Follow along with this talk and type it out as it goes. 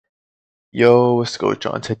Yo, what's going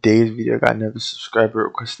on? Today's video, I got another subscriber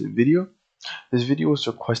requested video. This video was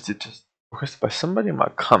requested by somebody in my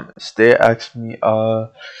comments. They asked me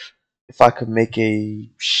if I could make a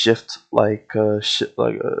shift how do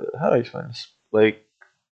I explain this? Like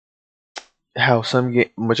how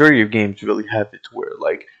majority of games really have it to where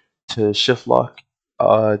like to shift lock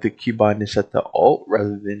the keybind is set to alt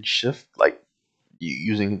rather than shift, like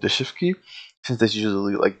using the shift key, since that's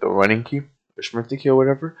usually like the running key or sprinting key or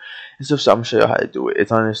whatever and stuff. So I'm gonna show you how to do it.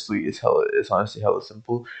 It's honestly hella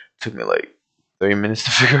simple. It took me like 30 minutes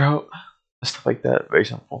to figure out stuff like that. Very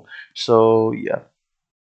simple. So yeah,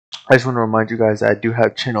 I just want to remind you guys that I do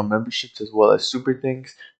have channel memberships as well as super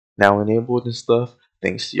things now enabled and stuff.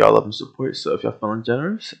 Thanks to y'all love and support. So if y'all feeling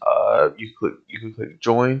generous, you can click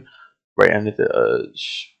join right under the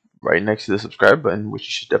right next to the subscribe button, which you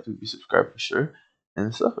should definitely be subscribed for sure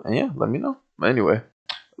and stuff. And yeah, let me know. But anyway,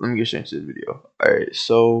 let me get straight into the video. Alright,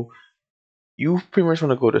 so you pretty much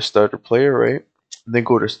want to go to starter player, right? Then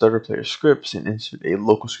go to starter player scripts and insert a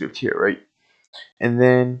local script here, right? And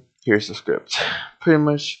then here's the script. Pretty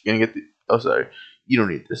much you're gonna get the you don't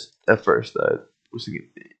need this at first.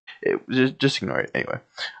 Just ignore it anyway.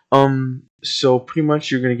 So pretty much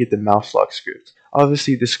you're gonna get the mouse lock script.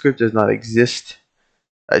 Obviously the script does not exist,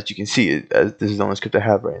 as you can see, as this is the only script I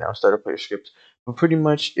have right now, starter player script. But pretty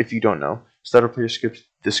much, if you don't know, starter player scripts,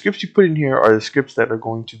 the scripts you put in here are the scripts that are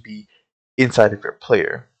going to be inside of your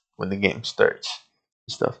player when the game starts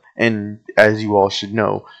and stuff. And as you all should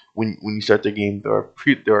know, when you start the game,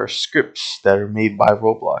 there are scripts that are made by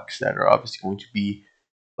Roblox that are obviously going to be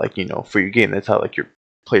like, for your game. That's how like your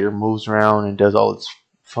player moves around and does all its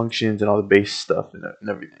functions and all the base stuff and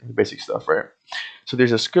everything, the basic stuff, right? So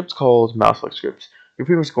there's a script called mouse lock scripts. You're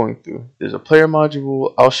pretty much going through. There's a player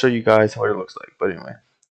module. I'll show you guys what it looks like. But anyway,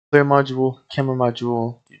 player module, camera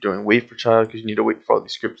module. You're doing wait for child because you need to wait for all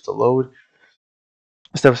these scripts to load.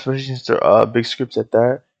 Step specifications are big scripts at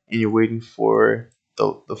that, and you're waiting for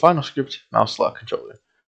the final script, mouse lock controller,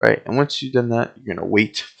 right? And once you've done that, you're gonna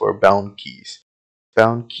wait for bound keys.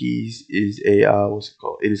 Bound keys is a what's it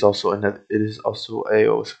called? It is also a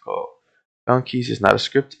what's it called? Bound keys is not a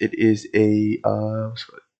script. It is a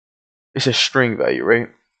it's a string value, right?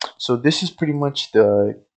 So this is pretty much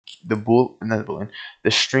the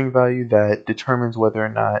string value that determines whether or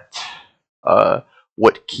not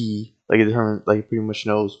what key, like it determines, like it pretty much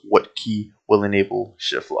knows what key will enable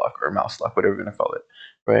shift lock or mouse lock, whatever you're gonna call it,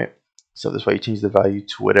 right? So that's why you change the value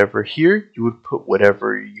to whatever. Here you would put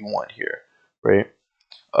whatever you want here, right?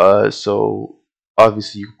 So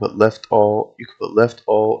obviously you can put left alt,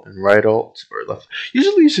 and right alt, or left.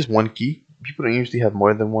 Usually it's just one key. People don't usually have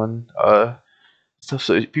more than one stuff,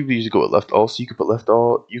 so people usually go with left alt. So you can put left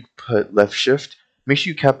alt, you can put left shift. Make sure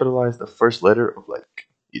you capitalize the first letter of like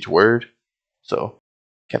each word. So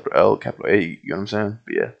capital L, capital A, you know what I'm saying?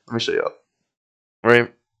 But yeah, let me show you up.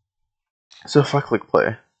 Right? So if I click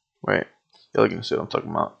play, right, y'all gonna see what I'm talking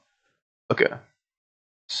about. Okay.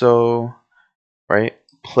 So right,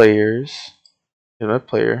 players, here's my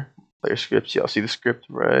player scripts. Y'all see the script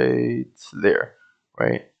right there,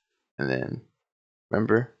 right? And then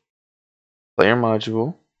remember, player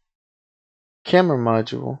module, camera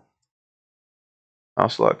module,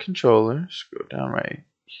 mouse lock controller, scroll down right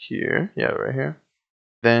here, yeah, right here.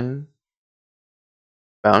 Then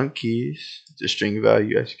bound keys, the string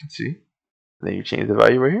value, as you can see. And then you change the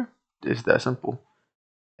value right here. It's that simple.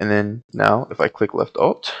 And then now if I click left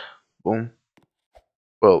alt, boom.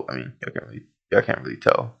 Well, I mean, y'all can't really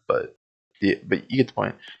tell, but yeah, but you get the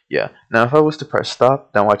point. Yeah. Now if I was to press stop,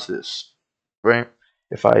 now watch this. Right?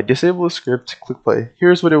 If I disable the script, click play,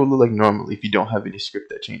 here's what it would look like normally if you don't have any script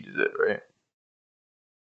that changes it, right?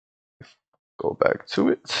 Go back to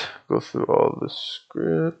it, go through all the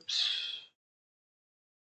scripts.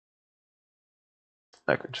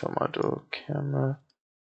 Control module, camera.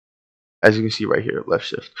 As you can see right here, left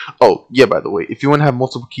shift. Oh, yeah, by the way, if you want to have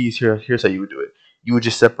multiple keys here, here's how you would do it. You would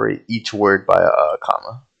just separate each word by a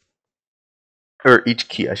comma. Or each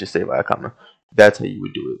key, I should say, by a comma. That's how you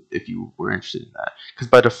would do it if you were interested in that. Because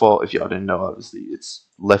by default, if y'all didn't know, obviously, it's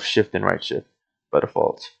left shift and right shift by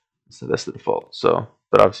default. So that's the default. So,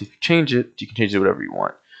 but obviously, if you change it, you can change it whatever you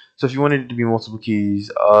want. So if you wanted it to be multiple keys,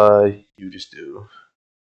 you just do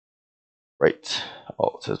right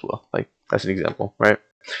alt as well. Like, that's an example, right?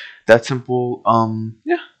 That's simple.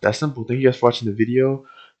 Yeah, that's simple. Thank you guys for watching the video.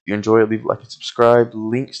 If you enjoy it, leave a like and subscribe.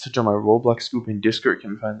 Links to join my Roblox group and Discord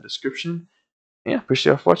can be found in the description. Yeah,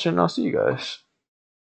 appreciate y'all for watching, and I'll see you guys.